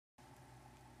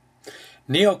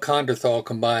Neoconderthal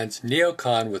combines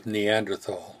neocon with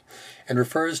Neanderthal and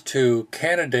refers to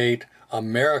candidate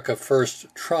America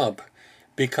First Trump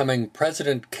becoming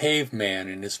President Caveman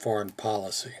in his foreign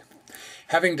policy.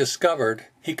 Having discovered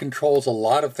he controls a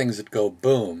lot of things that go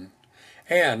boom,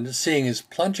 and seeing his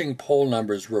plunging poll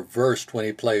numbers reversed when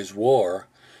he plays war,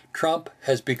 Trump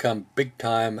has become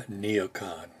big-time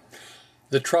neocon.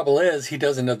 The trouble is, he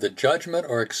doesn't have the judgment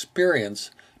or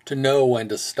experience to know when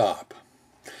to stop.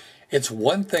 It's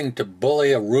one thing to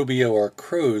bully a Rubio or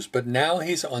Cruz, but now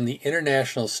he's on the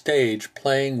international stage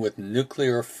playing with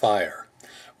nuclear fire.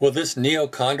 Will this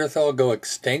Neoconderthal go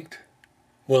extinct?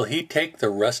 Will he take the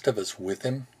rest of us with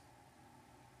him?